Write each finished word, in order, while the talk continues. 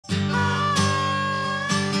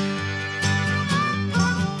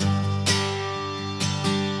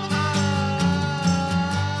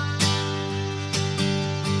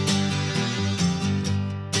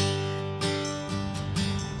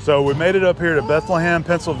So we made it up here to Bethlehem,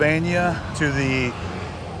 Pennsylvania, to the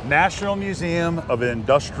National Museum of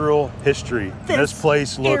Industrial History. This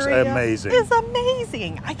place looks amazing. It's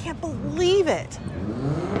amazing. I can't believe it.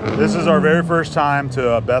 This is our very first time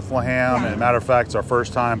to Bethlehem, and matter of fact, it's our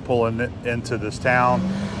first time pulling into this town,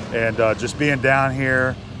 and just being down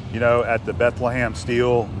here, you know, at the Bethlehem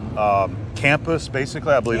Steel campus,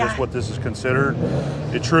 basically, I believe that's what this is considered.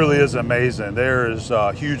 It truly is amazing. There's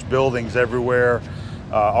huge buildings everywhere.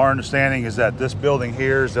 Our understanding is that this building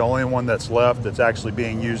here is the only one that's left that's actually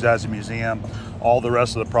being used as a museum. All the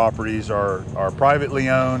rest of the properties are privately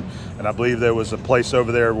owned, and I believe there was a place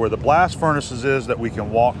over there where the blast furnaces is that we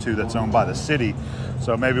can walk to that's owned by the city.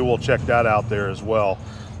 So maybe we'll check that out there as well.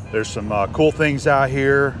 There's some cool things out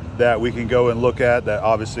here that we can go and look at that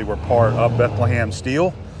obviously were part of Bethlehem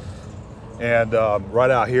Steel. And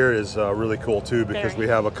right out here is really cool too, because we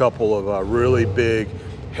have a couple of really big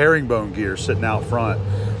herringbone gear sitting out front.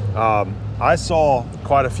 I saw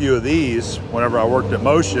quite a few of these whenever I worked at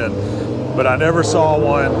Motion, but I never saw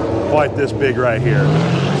one quite this big right here.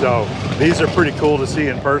 So these are pretty cool to see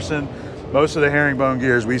in person. Most of the herringbone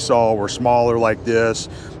gears we saw were smaller like this,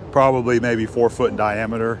 probably maybe 4 foot in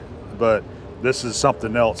diameter, but this is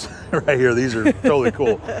something else right here. These are totally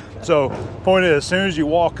cool. So point is, as soon as you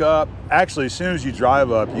walk up, actually as soon as you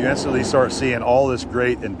drive up, you instantly start seeing all this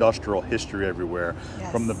great industrial history everywhere.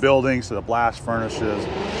 From the buildings to the blast furnaces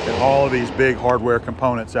and all of these big hardware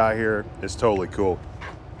components out here. It's totally cool.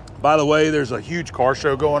 By the way, there's a huge car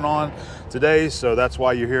show going on today, so that's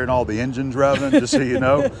why you're hearing all the engines revving, just so you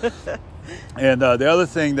know. And the other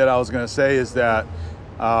thing that I was gonna say is that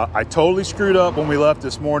I totally screwed up when we left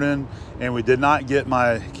this morning, and we did not get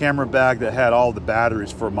my camera bag that had all the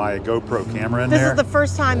batteries for my GoPro camera in there. This is the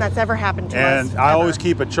first time that's ever happened to us. And I always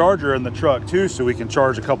keep a charger in the truck too, so we can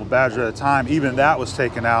charge a couple batteries at a time. Even that was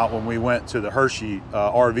taken out when we went to the Hershey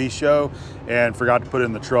RV show and forgot to put it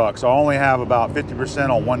in the truck. So I only have about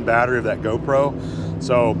 50% on one battery of that GoPro.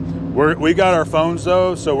 So we got our phones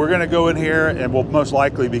though, so we're gonna go in here and we'll most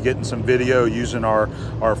likely be getting some video using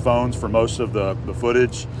our phones for most of the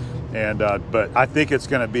footage. And but I think it's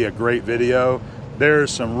gonna be a great video. There's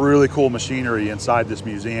some really cool machinery inside this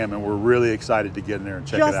museum, and we're really excited to get in there and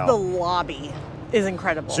check it out. Just the lobby is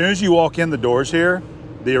incredible. As soon as you walk in the doors here,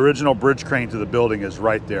 the original bridge crane to the building is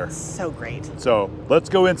right there. So great. So let's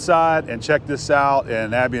go inside and check this out,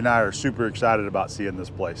 and Abby and I are super excited about seeing this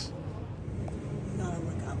place. Gotta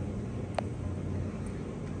look up.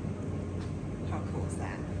 How cool is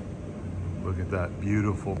that? Look at that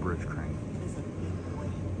beautiful bridge crane. It is a big boy.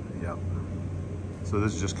 Yep. So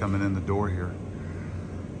this is just coming in the door here.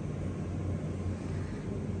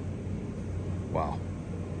 Wow.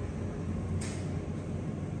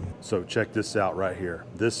 So check this out right here.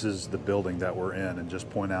 This is the building that we're in, and just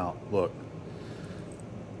point out, look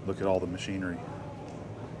at all the machinery.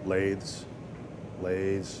 Lathes.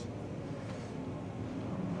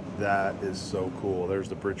 That is so cool. There's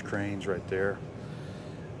the bridge cranes right there.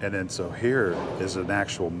 And then so here is an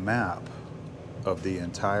actual map of the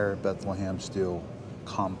entire Bethlehem Steel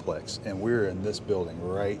complex, and we're in this building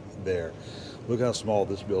right there. Look how small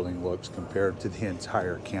this building looks compared to the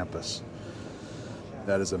entire campus.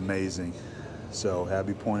 That is amazing. So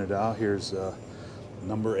Abby pointed out, here's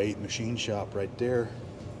number 8 machine shop right there.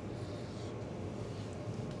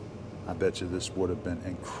 I bet you this would have been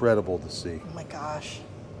incredible to see. Oh my gosh.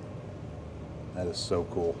 That is so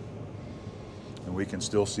cool. And we can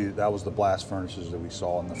still see that was the blast furnaces that we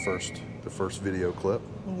saw in the first video clip.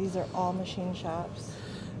 And these are all machine shops.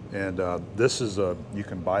 And this is you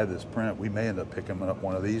can buy this print. We may end up picking up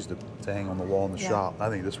one of these to hang on the wall in the shop. I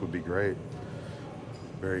think this would be great.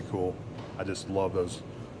 Very cool. I just love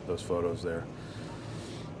those photos there.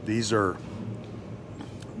 These are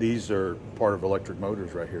part of electric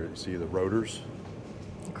motors right here. You see the rotors?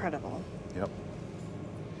 Incredible. Yep.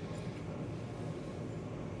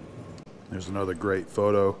 There's another great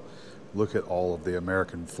photo. Look at all of the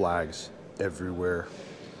American flags everywhere.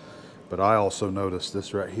 But I also noticed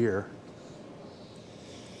this right here.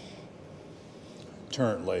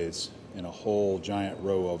 Turret lathes in a whole giant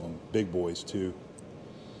row of them. Big boys too.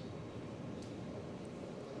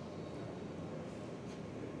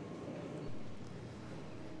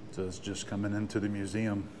 So it's just coming into the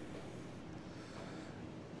museum.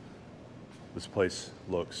 This place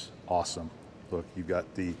looks awesome. Look, you've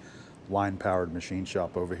got the line-powered machine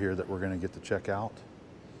shop over here that we're going to get to check out.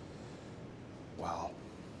 Wow.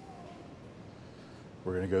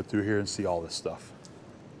 We're going to go through here and see all this stuff.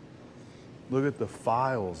 Look at the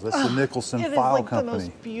files. That's the Nicholson File Company. It is like the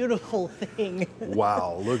most beautiful thing.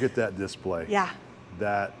 Wow, look at that display. Yeah.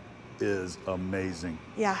 That is amazing.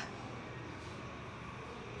 Yeah.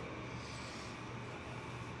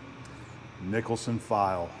 Nicholson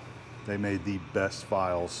file. They made the best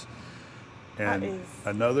files. And That is-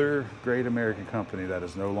 another great American company that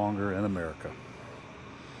is no longer in America.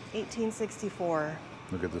 1864.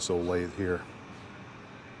 Look at this old lathe here.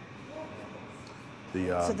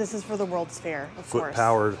 The So this is for the World's Fair, of course.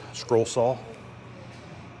 foot-powered scroll saw.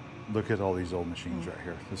 Look at all these old machines right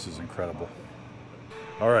here. This is incredible.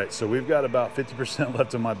 All right, so we've got about 50%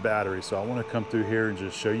 left on my battery, so I want to come through here and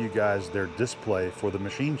just show you guys their display for the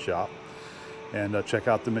machine shop and check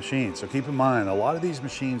out the machine. So keep in mind, a lot of these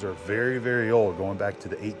machines are very, very old, going back to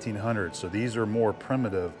the 1800s. So these are more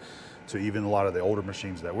primitive to even a lot of the older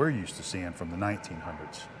machines that we're used to seeing from the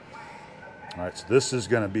 1900s. All right, so this is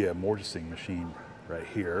going to be a mortising machine right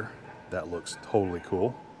here. That looks totally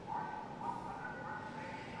cool.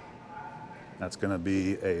 That's going to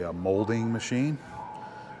be a molding machine,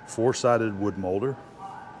 four-sided wood molder.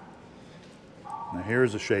 Now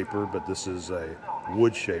here's a shaper, but this is a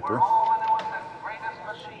wood shaper.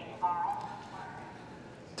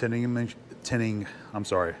 Tinning machine.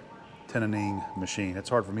 It's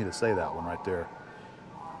hard for me to say that one right there.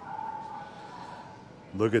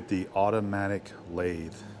 Look at the automatic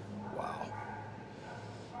lathe. Wow.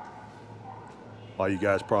 A lot of you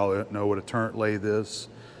guys probably know what a turret lathe is.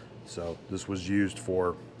 So this was used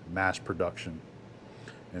for mass production.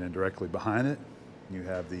 And then directly behind it, you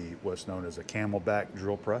have the what's known as a camelback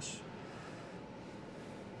drill press.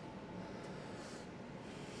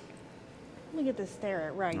 Look at the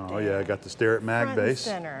Starrett right there. Oh yeah, I got the Starrett mag Front and base.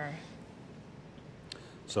 center.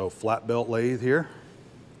 So flat belt lathe here.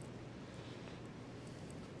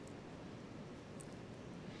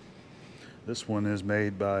 This one is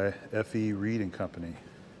made by F.E. Reed and Company,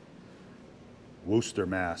 Worcester,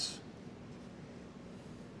 Mass.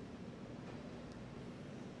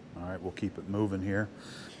 All right, we'll keep it moving here.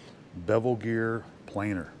 Bevel gear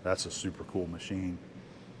planer. That's a super cool machine.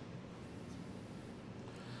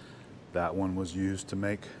 That one was used to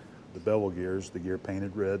make the bevel gears, the gear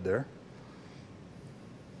painted red there.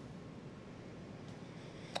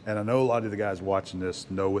 And I know a lot of the guys watching this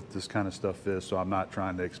know what this kind of stuff is, so I'm not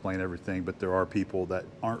trying to explain everything, but there are people that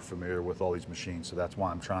aren't familiar with all these machines, so that's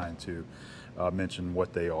why I'm trying to mention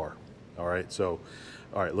what they are. All right, so,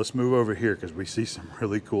 all right, let's move over here because we see some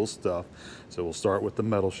really cool stuff. So we'll start with the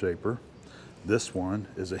metal shaper. This one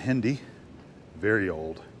is a Hindi, very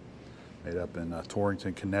old, made up in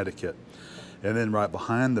Torrington, Connecticut. And then right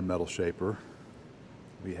behind the metal shaper,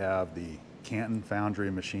 we have the Canton Foundry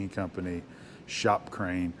and Machine Company shop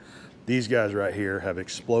crane. These guys right here have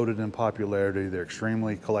exploded in popularity. They're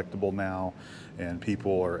extremely collectible now, and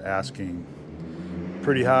people are asking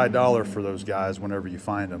pretty high dollar for those guys whenever you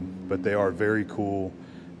find them, but they are very cool.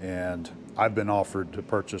 And I've been offered to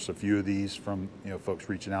purchase a few of these from folks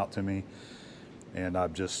reaching out to me, and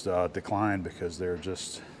I've just declined because they're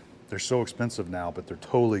so expensive now, but they're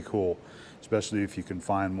totally cool, especially if you can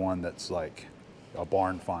find one that's like a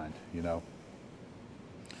barn find,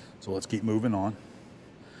 So let's keep moving on.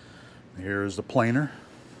 Here's the planer.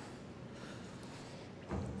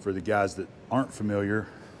 For the guys that aren't familiar,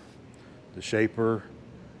 the shaper,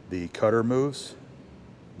 the cutter moves.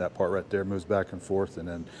 That part right there moves back and forth, and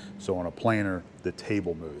then so on a planer, the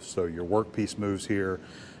table moves. So your workpiece moves here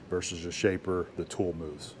versus your shaper, the tool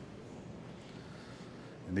moves.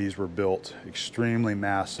 And these were built extremely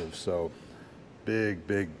massive, so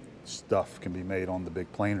big stuff can be made on the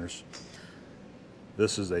big planers.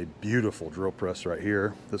 This is a beautiful drill press right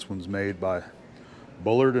here. This one's made by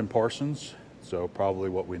Bullard and Parsons, so probably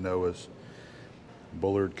what we know as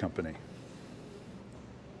Bullard Company.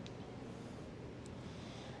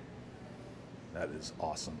 That is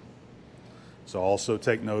awesome. So also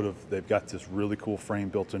take note of, they've got this really cool frame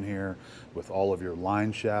built in here with all of your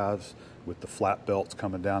line shafts, with the flat belts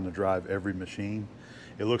coming down to drive every machine.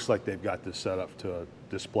 It looks like they've got this set up to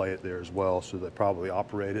display it there as well, so they probably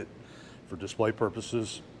operate it for display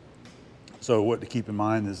purposes. So what to keep in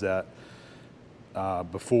mind is that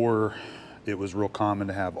before, it was real common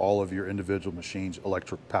to have all of your individual machines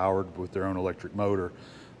electric powered with their own electric motor.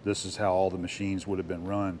 This is how all the machines would have been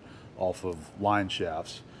run, off of line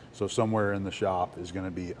shafts. So somewhere in the shop is going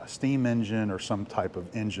to be a steam engine or some type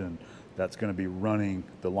of engine that's going to be running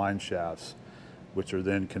the line shafts, which are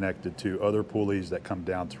then connected to other pulleys that come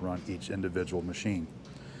down to run each individual machine.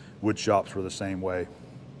 Wood shops were the same way.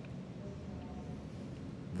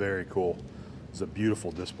 Very cool. It's a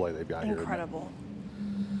beautiful display they've got here. Incredible.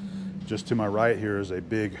 Just to my right here is a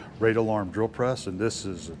big rate alarm drill press, and this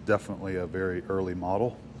is definitely a very early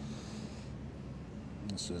model.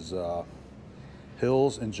 This is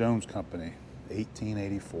Hills and Jones Company,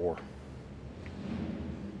 1884.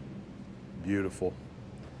 Beautiful.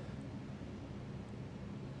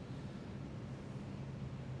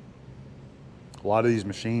 A lot of these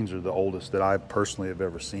machines are the oldest that I personally have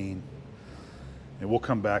ever seen. And we'll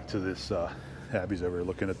come back to this, Abby's over here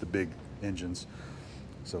looking at the big engines.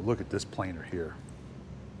 So look at this planer here.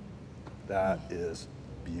 That is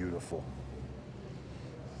beautiful.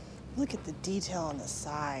 Look at the detail on the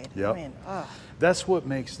side. Yep. I mean, ugh. That's what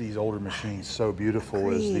makes these older machines so beautiful.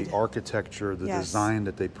 Agreed. Is the architecture, the design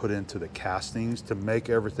that they put into the castings to make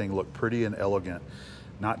everything look pretty and elegant,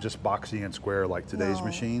 not just boxy and square like today's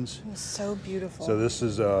machines. It's so beautiful. So this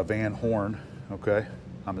is a Van Horn, okay?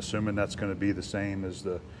 I'm assuming that's going to be the same as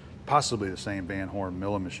possibly the same Van Horn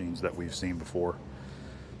milling machines that we've seen before.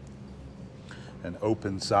 An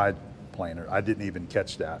open side planer. I didn't even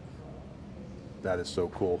catch that. That is so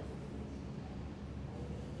cool.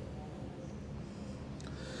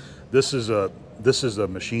 This is a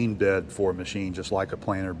machine bed for a machine, just like a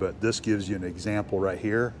planer, but this gives you an example right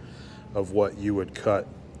here of what you would cut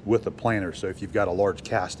with a planer. So if you've got a large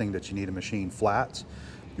casting that you need a machine flats,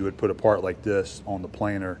 you would put a part like this on the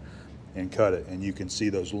planer and cut it. And you can see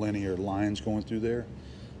those linear lines going through there.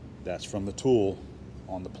 That's from the tool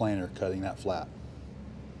on the planer cutting that flat.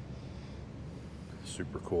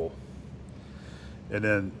 Super cool. And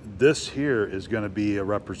then this here is going to be a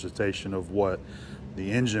representation of what the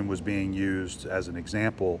engine was being used as an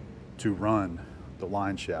example to run the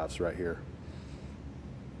line shafts right here.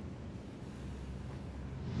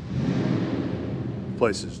 The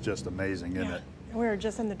place is just amazing, isn't it? We were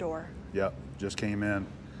just in the door. Yep, just came in.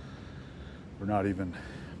 We're not even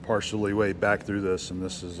partially way back through this, and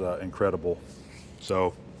this is incredible.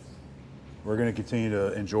 So we're going to continue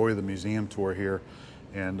to enjoy the museum tour here,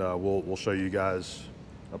 and we'll show you guys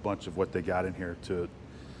a bunch of what they got in here to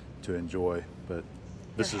enjoy. But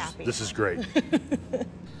this is great.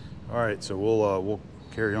 All right, so we'll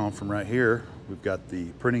carry on from right here. We've got the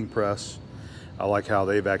printing press. I like how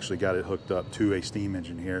they've actually got it hooked up to a steam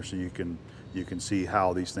engine here, so you can see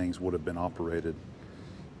how these things would have been operated.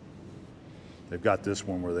 They've got this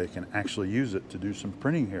one where they can actually use it to do some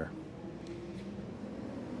printing here.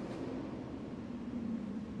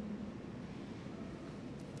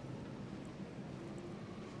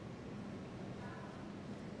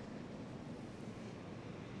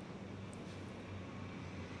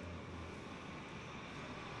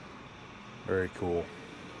 Very cool.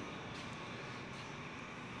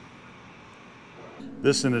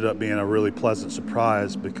 This ended up being a really pleasant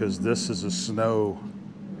surprise because this is a snow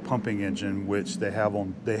pumping engine, which they have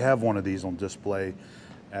one of these on display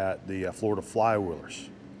at the Florida Flywheelers,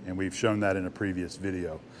 and we've shown that in a previous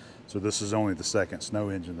video. So this is only the second snow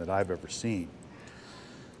engine that I've ever seen.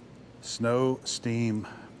 Snow Steam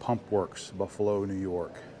Pump Works, Buffalo, New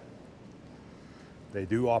York. They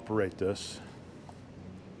do operate this.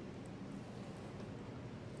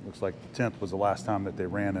 Looks like the 10th was the last time that they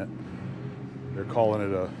ran it. They're calling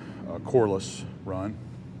it a coreless run.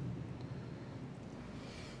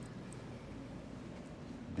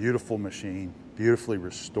 Beautiful machine, beautifully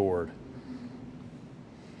restored.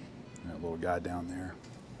 That little guy down there.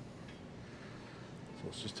 So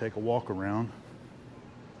let's just take a walk around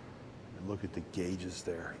and look at the gauges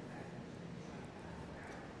there.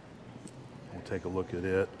 We'll take a look at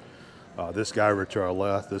it. This guy over to our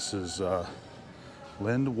left, this is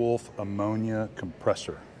Lindwolf ammonia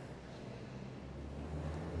compressor.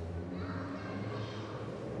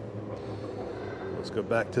 Let's go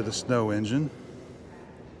back to the snow engine.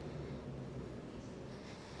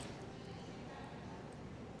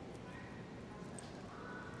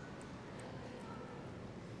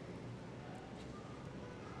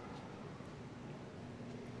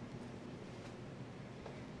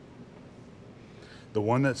 The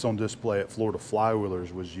one that's on display at Florida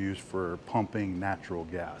Flywheelers was used for pumping natural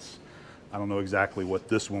gas. I don't know exactly what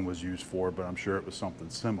this one was used for, but I'm sure it was something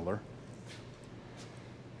similar.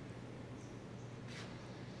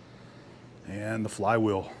 And the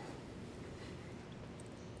flywheel.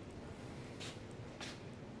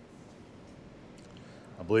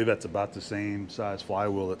 I believe that's about the same size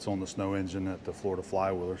flywheel that's on the snow engine at the Florida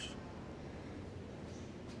Flywheelers.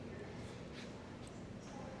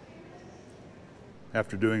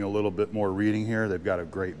 After doing a little bit more reading here, they've got a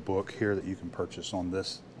great book here that you can purchase on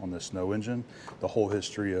this snow engine, the whole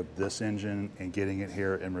history of this engine and getting it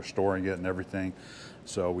here and restoring it and everything.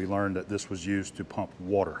 So we learned that this was used to pump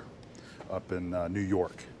water up in New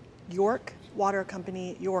York. York Water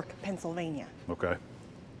Company, York, Pennsylvania. Okay.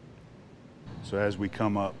 So as we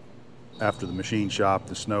come up after the machine shop,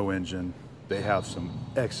 the snow engine, they have some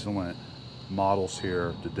excellent models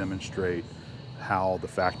here to demonstrate how the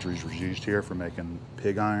factories were used here for making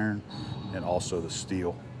pig iron and also the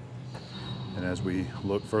steel. And as we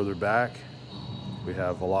look further back, we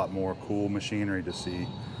have a lot more cool machinery to see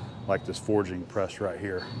like this forging press right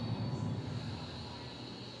here.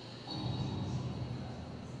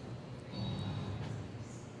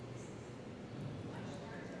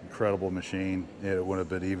 Incredible machine. It would have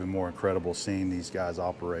been even more incredible seeing these guys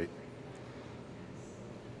operate.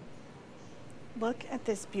 Look at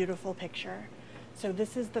this beautiful picture. So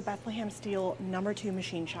this is the Bethlehem Steel #2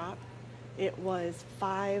 machine shop. It was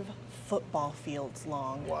 5 football fields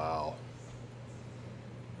long. Wow.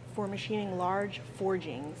 For machining large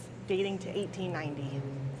forgings dating to 1890.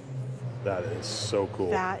 That is so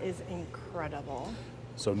cool. That is incredible.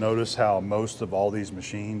 So notice how most of all these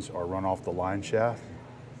machines are run off the line shaft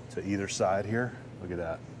to either side here. Look at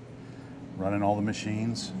that. Running all the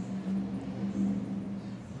machines.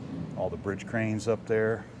 All the bridge cranes up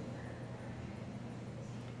there.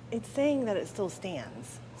 It's saying that it still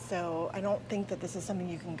stands. So I don't think that this is something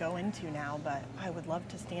you can go into now, but I would love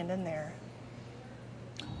to stand in there.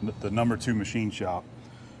 The #2 machine shop.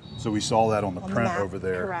 So we saw that on the print map, over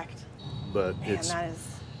there. correct. But Man, it's that is,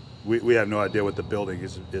 we have no idea what the building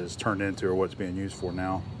is turned into or what it's being used for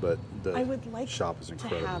now. But the I would like shop is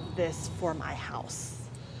incredible. to have this for my house.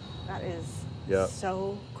 That is Yeah.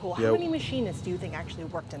 so cool. Yeah. How many machinists do you think actually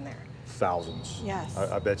worked in there? Thousands. Yes.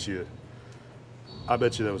 I bet you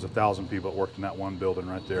there was 1,000 people that worked in that one building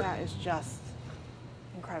right there. That is just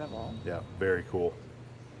incredible. Yeah, very cool.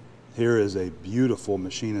 Here is a beautiful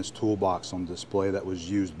machinist toolbox on display that was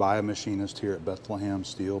used by a machinist here at Bethlehem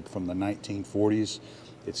Steel from the 1940s.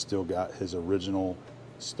 It's still got his original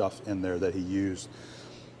stuff in there that he used.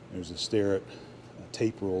 There's a Starrett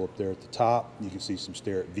tape rule up there at the top. You can see some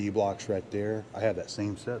Starrett V blocks right there. I had that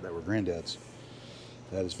same set that were Granddad's.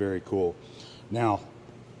 That is very cool. Now,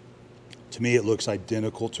 to me it looks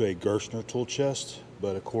identical to a Gerstner tool chest,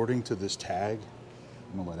 but according to this tag,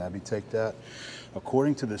 I'm gonna let Abby take that.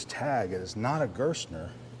 According to this tag, it is not a Gerstner.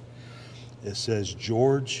 It says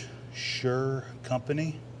George Schur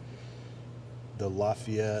Company, the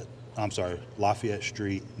Lafayette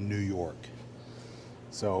Street, New York.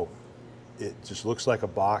 So it just looks like a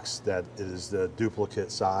box that is the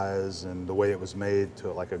duplicate size and the way it was made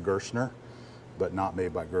to like a Gerstner, but not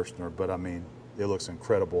made by Gerstner. But I mean, it looks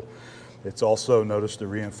incredible. It's also, noticed the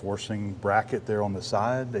reinforcing bracket there on the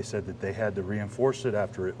side. They said that they had to reinforce it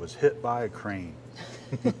after it was hit by a crane.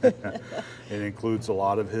 It includes a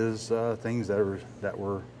lot of his things that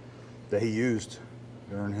he used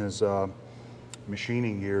during his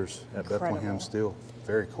machining years at Incredible. Bethlehem Steel.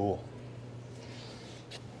 Very cool.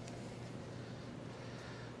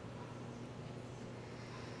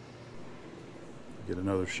 Get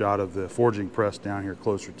another shot of the forging press down here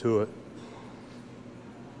closer to it.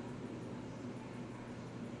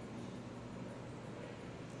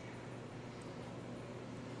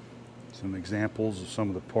 Some examples of some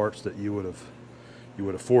of the parts that you would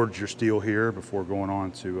have forged your steel here before going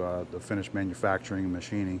on to the finished manufacturing and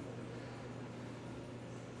machining.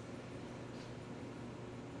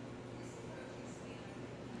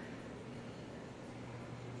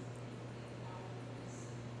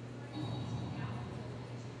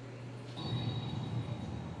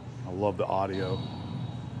 I love the audio.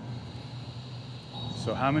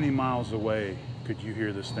 So how many miles away could you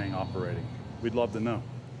hear this thing operating? We'd love to know.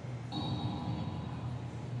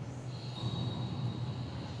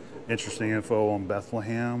 Interesting info on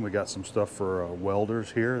Bethlehem. We got some stuff for welders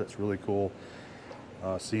here. That's really cool.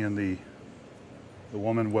 Seeing the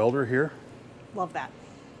woman welder here. Love that.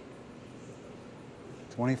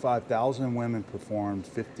 25,000 women performed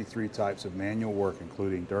 53 types of manual work,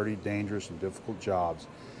 including dirty, dangerous, and difficult jobs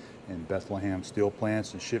in Bethlehem steel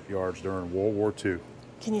plants and shipyards during World War II.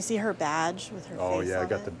 Can you see her badge with her Oh face yeah, on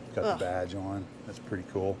got it? the badge on. That's pretty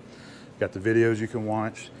cool. Got the videos you can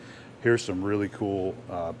watch. Here's some really cool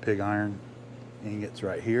pig iron ingots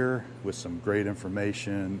right here with some great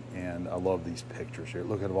information, and I love these pictures here.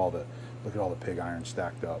 Look at all the pig iron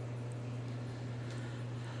stacked up.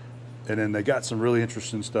 And then they got some really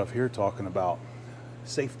interesting stuff here talking about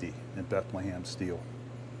safety in Bethlehem Steel.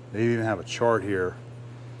 They even have a chart here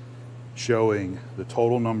showing the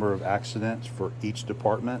total number of accidents for each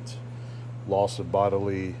department: loss of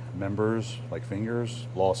bodily members like fingers,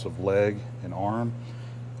 loss of leg and arm,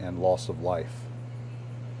 and loss of life.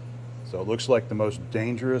 So it looks like the most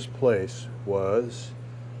dangerous place was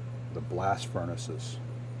the blast furnaces.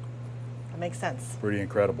 That makes sense. Pretty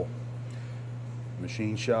incredible.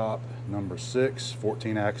 Machine shop number 6,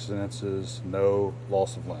 14 accidents, no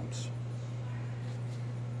loss of limbs.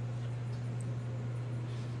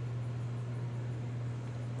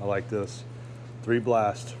 I like this. 3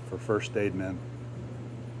 blasts for first aid men.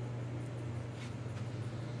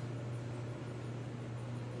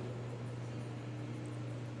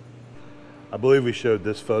 I believe we showed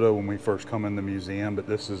this photo when we first come in the museum, but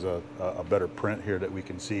this is a better print here that we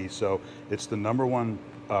can see. So it's the #1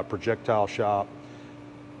 projectile shop.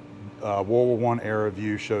 World War I era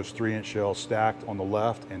view shows 3-inch shells stacked on the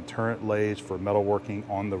left and turret lays for metalworking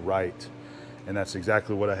on the right. And that's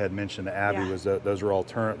exactly what I had mentioned to Abby, was that those are all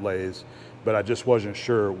turret lays, but I just wasn't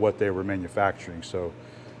sure what they were manufacturing. So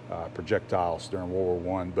projectiles during World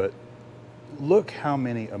War I. But look how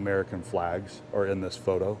many American flags are in this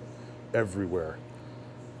photo, everywhere.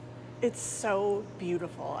 It's so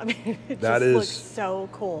beautiful. I mean, it That just is, looks so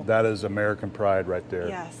cool. That is American pride right there.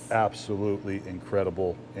 Yes. Absolutely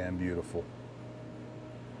incredible and beautiful.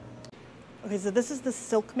 Okay, so this is the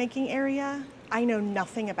silk making area. I know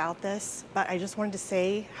nothing about this, but I just wanted to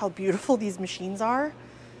say how beautiful these machines are.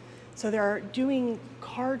 So they're doing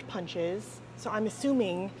card punches. So I'm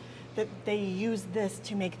assuming that they use this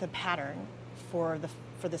to make the pattern for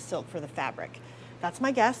the silk, for the fabric. That's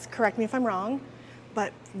my guess. Correct me if I'm wrong.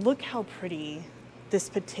 But look how pretty this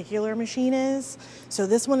particular machine is. So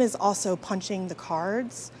this one is also punching the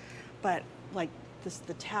cards, but like this,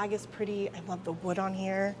 the tag is pretty. I love the wood on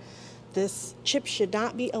here. This chip should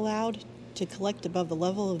not be allowed to collect above the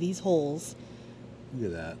level of these holes.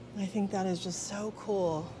 Look at that. I think that is just so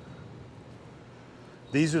cool.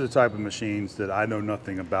 These are the type of machines that I know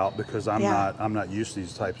nothing about because I'm not used to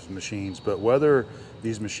these types of machines. But whether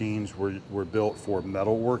these machines were built for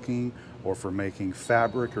metalworking or for making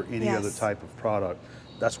fabric or any other type of product,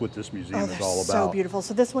 that's what this museum is all about. So beautiful.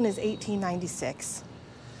 So this one is 1896.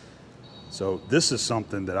 So this is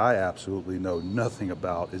something that I absolutely know nothing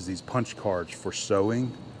about, is these punch cards for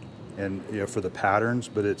sewing and for the patterns,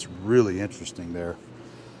 but it's really interesting there.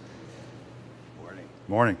 Morning.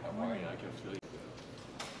 Morning. Morning. I can feel you.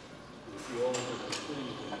 If you all look at the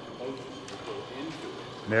things and the motions that go into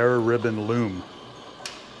it. Narrow ribbon loom.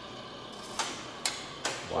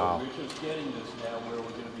 Wow. So we're just getting this now where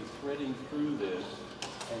we're going to be threading through this,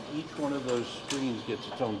 and each one of those screens gets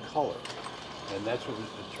its own color. And that's what was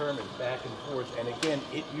determined back and forth. And again,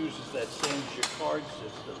 it uses that same jacquard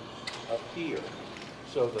system up here.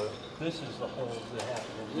 So this is the holes that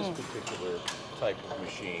happen in this particular type of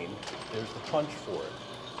machine. There's the punch for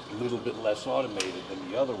it. A little bit less automated than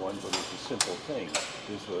the other one, but it's a simple thing.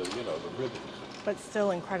 These are, the ribbons. But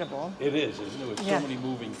still incredible. It is, isn't it? With so many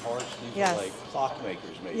moving parts, these are like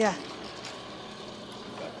clockmakers maybe. Yeah.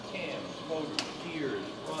 You've got cams, motors, gears,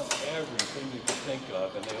 run everything you could think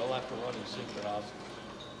of, and they all have to run in synchronicity.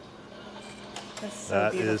 That's so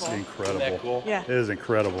That beautiful. is incredible. Isn't that cool? Yeah. It is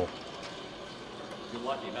incredible. You're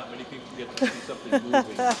lucky. Not many people get to see something moving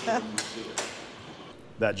when you see it.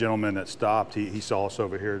 That gentleman that stopped, he saw us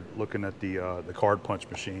over here looking at the card punch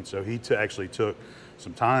machine. So he actually took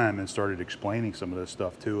some time and started explaining some of this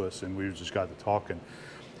stuff to us, and we just got to talking.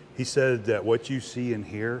 He said that what you see in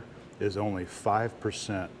here is only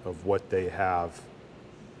 5% of what they have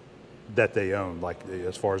that they own, like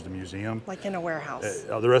as far as the museum. Like in a warehouse.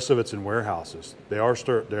 The rest of it's in warehouses. They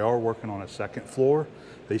are working on a second floor.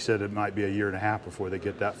 They said it might be a year and a half before they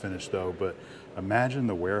get that finished though, but imagine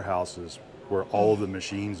the warehouses where all of the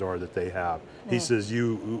machines are that they have. He says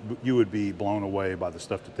you would be blown away by the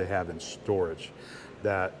stuff that they have in storage.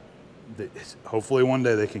 That hopefully one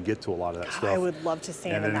day they can get to a lot of that stuff. I would love to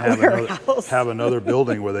stand in and that warehouse. have another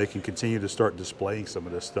building where they can continue to start displaying some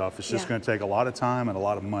of this stuff. It's just going to take a lot of time and a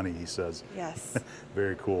lot of money, he says. Yes.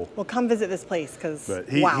 Very cool. Well, come visit this place because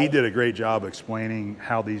He did a great job explaining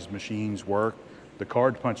how these machines work. The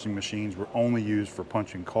card punching machines were only used for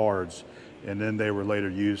punching cards, and then they were later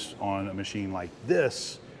used on a machine like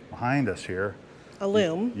this behind us here. A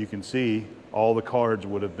loom. You can see all the cards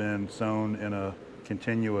would have been sewn in a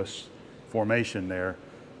continuous formation there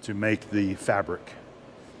to make the fabric.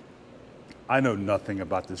 I know nothing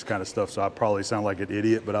about this kind of stuff, so I probably sound like an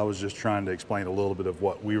idiot, but I was just trying to explain a little bit of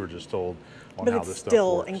what we were just told on how this stuff works. But it's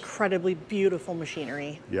still incredibly beautiful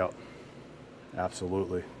machinery. Yep,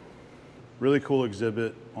 absolutely. Really cool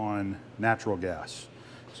exhibit on natural gas.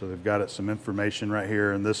 So they've got some information right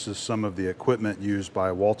here, and this is some of the equipment used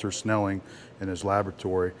by Walter Snelling in his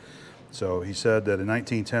laboratory. So he said that in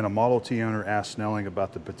 1910, a Model T owner asked Snelling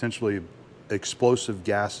about the potentially explosive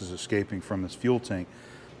gases escaping from his fuel tank.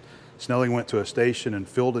 Snelling went to a station and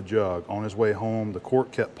filled a jug. On his way home, the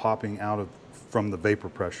cork kept popping out from the vapor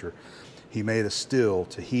pressure. He made a still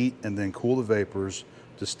to heat and then cool the vapors,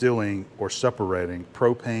 distilling or separating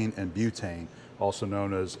propane and butane, also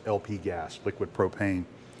known as LP gas, liquid propane.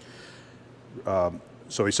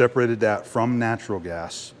 So he separated that from natural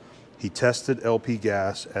gas. He tested LP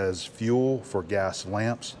gas as fuel for gas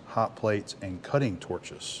lamps, hot plates, and cutting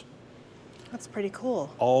torches. That's pretty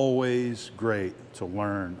cool. Always great to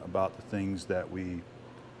learn about the things that we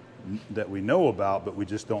that we know about, but we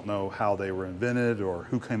just don't know how they were invented or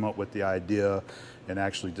who came up with the idea and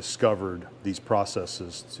actually discovered these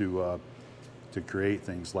processes to create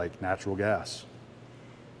things like natural gas.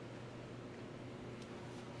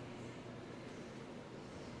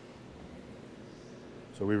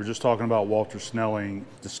 So we were just talking about Walter Snelling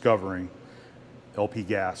discovering LP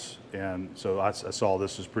gas, and so I saw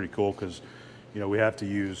this is pretty cool because, you know, we have to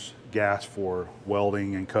use gas for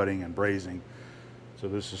welding and cutting and brazing. So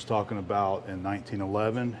this is talking about in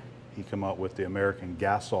 1911, he came up with the American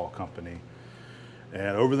Gasol Company.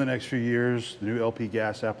 And over the next few years, the new LP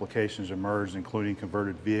gas applications emerged, including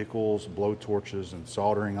converted vehicles, blow torches, and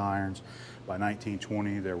soldering irons. By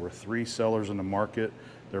 1920, there were 3 sellers in the market.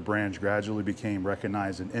 Their brands gradually became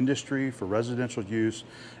recognized in industry for residential use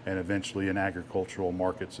and eventually in agricultural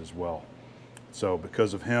markets as well. So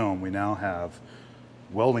because of him, we now have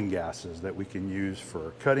welding gases that we can use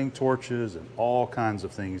for cutting torches and all kinds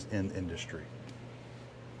of things in industry.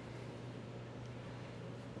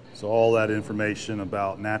 So all that information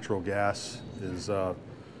about natural gas is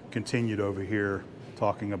continued over here,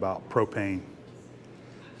 talking about propane,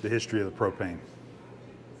 the history of the propane.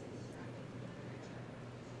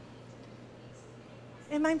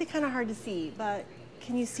 It might be kind of hard to see, but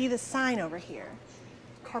can you see the sign over here?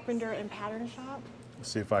 Carpenter and Pattern Shop.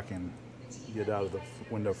 Let's see if I can get out of the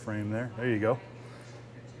window frame there. There you go.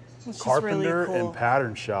 It's Carpenter really cool. and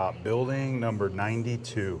Pattern Shop, building number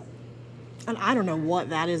 92. And I don't know what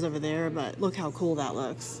that is over there, but look how cool that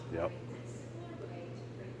looks. Yep.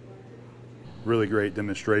 Really great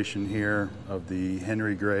demonstration here of the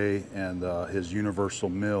Henry Gray and his universal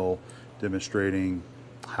mill, demonstrating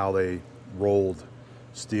how they rolled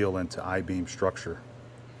steel into I-beam structure.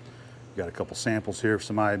 Got a couple samples here of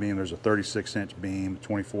some I-beam. There's a 36-inch beam,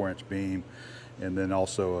 24-inch beam, and then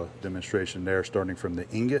also a demonstration there starting from the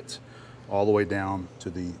ingot all the way down to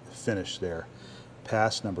the finish there.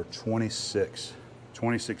 Pass number 26.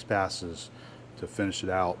 26 passes to finish it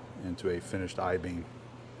out into a finished I-beam.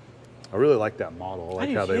 I really like that model. I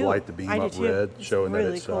like how they light the beam up red, showing that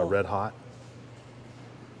it's red hot.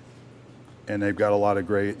 And they've got a lot of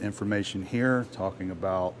great information here talking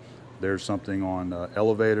about there's something on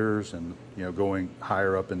elevators and, you know, going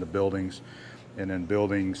higher up in the buildings, and then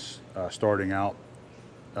buildings starting out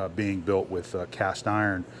being built with cast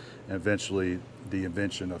iron, and eventually the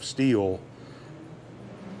invention of steel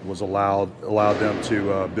was allowed them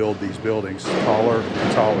to build these buildings taller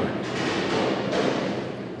and taller.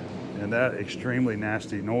 And that extremely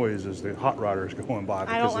nasty noise is the hot rodders going by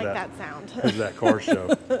because I don't of like that sound. because of that car show.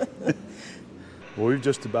 Well, we've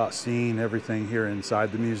just about seen everything here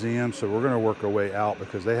inside the museum, so we're going to work our way out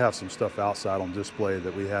because they have some stuff outside on display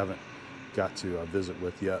that we haven't got to visit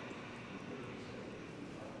with yet.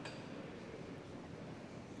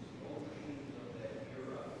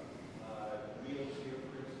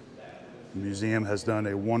 The museum has done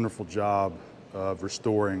a wonderful job of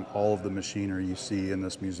restoring all of the machinery you see in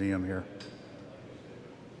this museum here.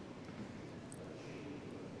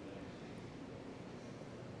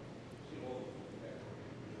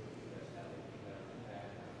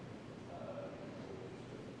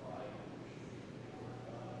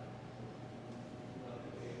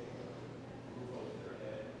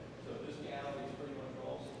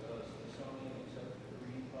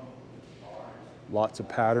 Lots of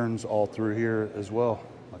patterns all through here as well,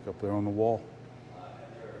 like up there on the wall.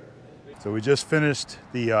 So we just finished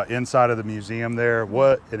the inside of the museum there.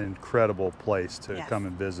 What an incredible place to come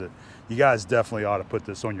and visit. You guys definitely ought to put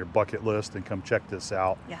this on your bucket list and come check this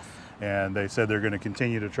out. Yes. And they said they're going to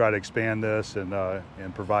continue to try to expand this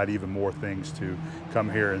and provide even more things to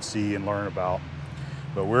come here and see and learn about.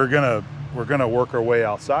 But we're gonna work our way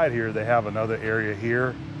outside here. They have another area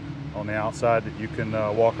here on the outside that you can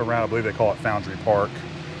walk around. I believe they call it Foundry Park.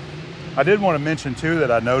 I did want to mention too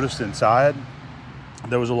that I noticed inside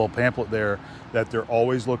there was a little pamphlet there that they're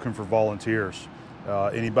always looking for volunteers.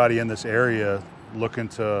 Anybody in this area looking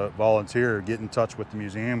to volunteer, get in touch with the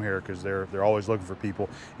museum here because they're always looking for people,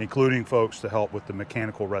 including folks to help with the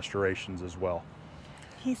mechanical restorations as well.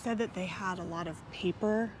 He said that they had a lot of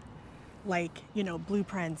paper, like, you know,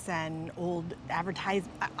 blueprints and old advertisements.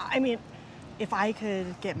 I mean, if I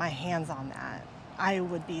could get my hands on that, I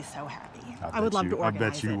would be so happy. I would love to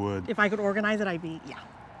organize it. I bet you would. If I could organize it, I'd be, yeah.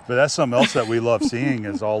 But that's something else that we love seeing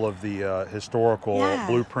is all of the historical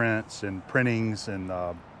blueprints and printings and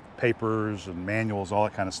papers and manuals, all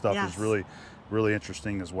that kind of stuff is really, really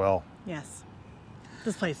interesting as well. Yes.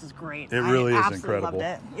 This place is great. It really is incredible. Loved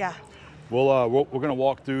it. Yeah. Well, we're going to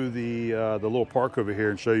walk through the little park over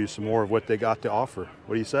here and show you some more of what they got to offer.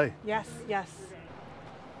 What do you say? Yes, yes.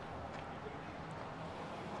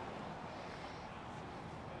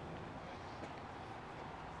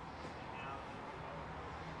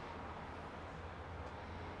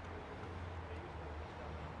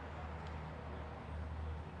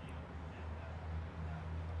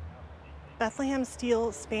 Bethlehem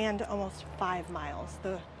Steel spanned almost 5 miles,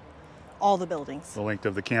 all the buildings. The length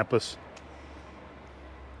of the campus.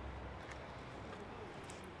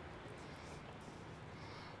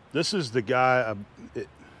 This is the guy,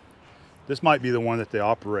 this might be the one that they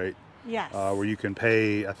operate. Yes. Where you can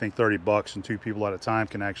pay, I think, 30 bucks and 2 people at a time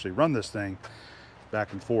can actually run this thing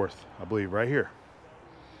back and forth, I believe, right here.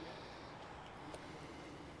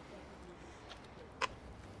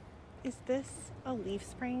 Is this a leaf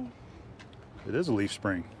spring? It is a leaf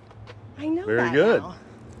spring. I know Very that good. now.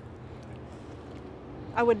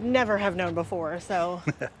 I would never have known before, so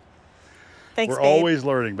thanks, We're babe. always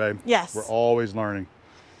learning, babe. Yes. We're always learning.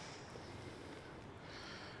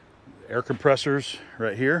 Air compressors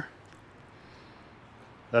right here.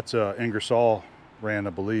 That's Ingersoll ran,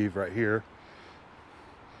 I believe, right here.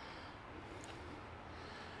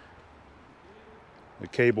 The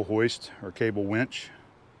cable hoist or cable winch.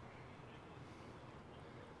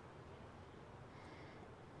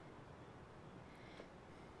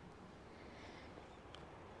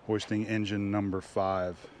 Hoisting engine number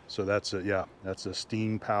 5. So that's that's a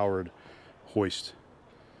steam powered hoist.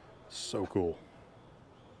 So cool.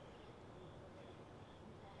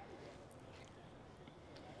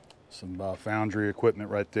 Some foundry equipment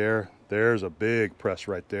right there. There's a big press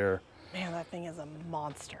right there. Man, that thing is a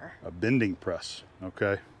monster. A bending press,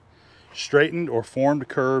 okay. Straightened or formed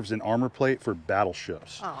curves in armor plate for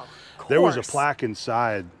battleships. Oh, of course. There was a plaque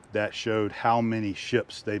inside that showed how many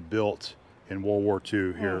ships they built in World War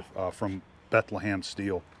II here from Bethlehem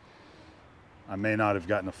Steel. I may not have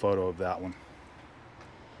gotten a photo of that one.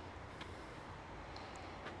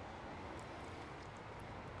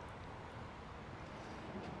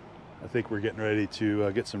 I think we're getting ready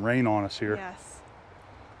to get some rain on us here. Yes.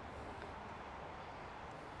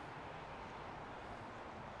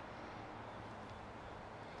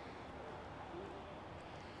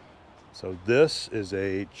 So this is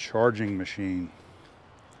a charging machine.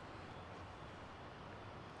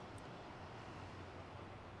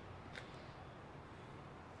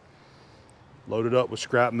 Loaded up with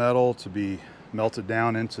scrap metal to be melted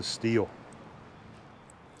down into steel.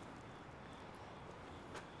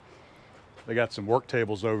 They got some work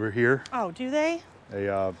tables over here. Oh, do they?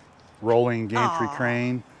 A rolling gantry Aw.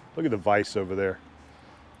 crane. Look at the vise over there.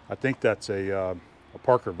 I think that's a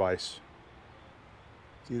Parker vise.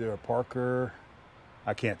 It's either a Parker,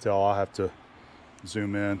 I can't tell, I'll have to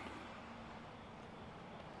zoom in.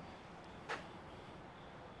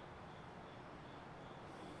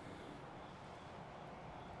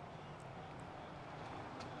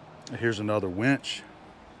 Here's another winch.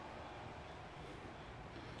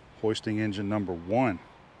 Hoisting engine number 1.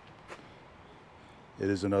 It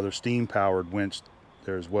is another steam powered winch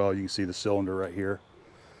there as well. You can see the cylinder right here.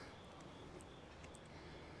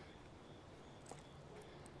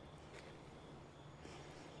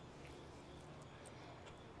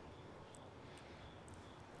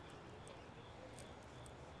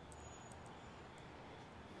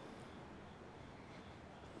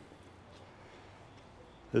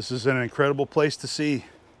 This is an incredible place to see.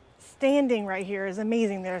 Standing right here is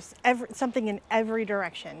amazing. There's something in every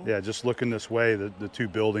direction. Yeah, just looking this way, the 2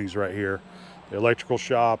 buildings right here, the electrical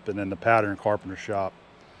shop and then the pattern carpenter shop.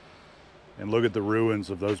 And look at the ruins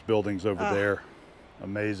of those buildings over there.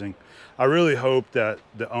 Amazing. I really hope that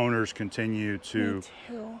the owners continue to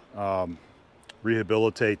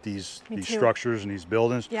rehabilitate these structures and these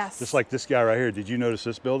buildings. Yes. Just like this guy right here. Did you notice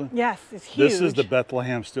this building? Yes, it's huge. This is the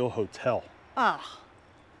Bethlehem Steel Hotel.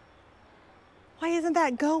 Why isn't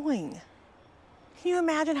that going? Can you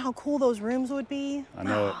imagine how cool those rooms would be? I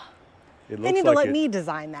know it. It looks They need to like let me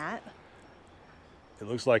design that. It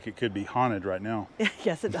looks like it could be haunted right now.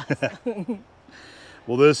 Yes, it does.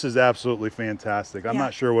 Well, this is absolutely fantastic. I'm Yeah.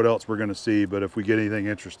 not sure what else we're going to see, but if we get anything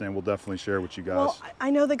interesting, we'll definitely share with you guys. Well, I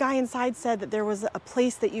know the guy inside said that there was a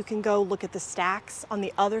place that you can go look at the stacks on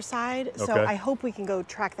the other side. So Okay. I hope we can go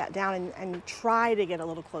track that down and try to get a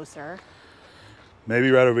little closer. Maybe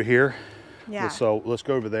right over here. Yeah. So let's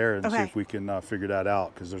go over there and see Okay. if we can figure that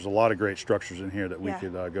out, because there's a lot of great structures in here that we Yeah.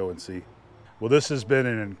 could go and see. Well, this has been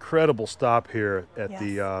an incredible stop here at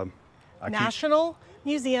the National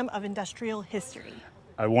Museum of Industrial History.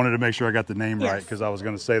 I wanted to make sure I got the name right, Yes. because I was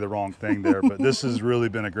going to say the wrong thing there. But this has really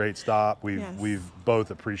been a great stop. We've both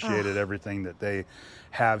appreciated everything that they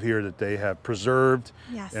have here, that they have preserved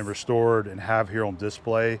Yes. and restored and have here on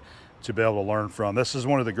display to be able to learn from. This is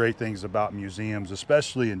one of the great things about museums,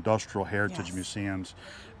 especially industrial heritage Yes. museums,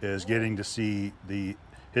 is getting to see the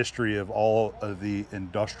history of all of the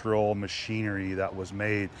industrial machinery that was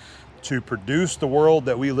made to produce the world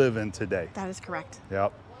that we live in today. That is correct.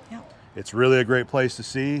 Yep. Yep. It's really a great place to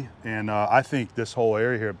see, and I think this whole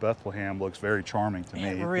area here at Bethlehem looks very charming to me.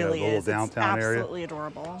 It really the little is. downtown It's area. absolutely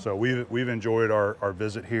adorable. So we've enjoyed our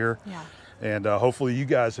visit here. Yeah. And hopefully you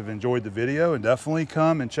guys have enjoyed the video, and definitely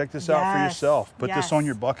come and check this out for Yes, yourself. Put this on yes.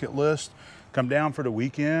 your bucket list. Come down for the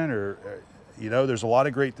weekend, or you know, there's a lot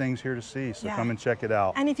of great things here to see. So Yeah. come and check it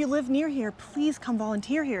out. And if you live near here, please come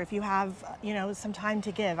volunteer here if you have, you know, some time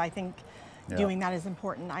to give. I think doing that is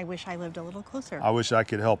important. I wish I lived a little closer. I wish I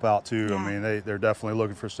could help out too. Yeah. I mean, they're definitely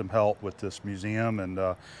looking for some help with this museum, and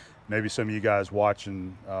maybe some of you guys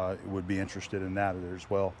watching would be interested in that as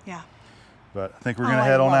well. Yeah. But I think we're Oh, gonna I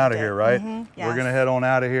head on out loved of it. here, right? Mhm, We're gonna yes. head on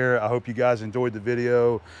out of here. I hope you guys enjoyed the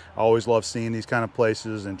video. I always love seeing these kind of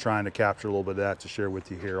places and trying to capture a little bit of that to share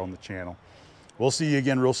with you here on the channel. We'll see you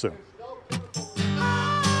again real soon.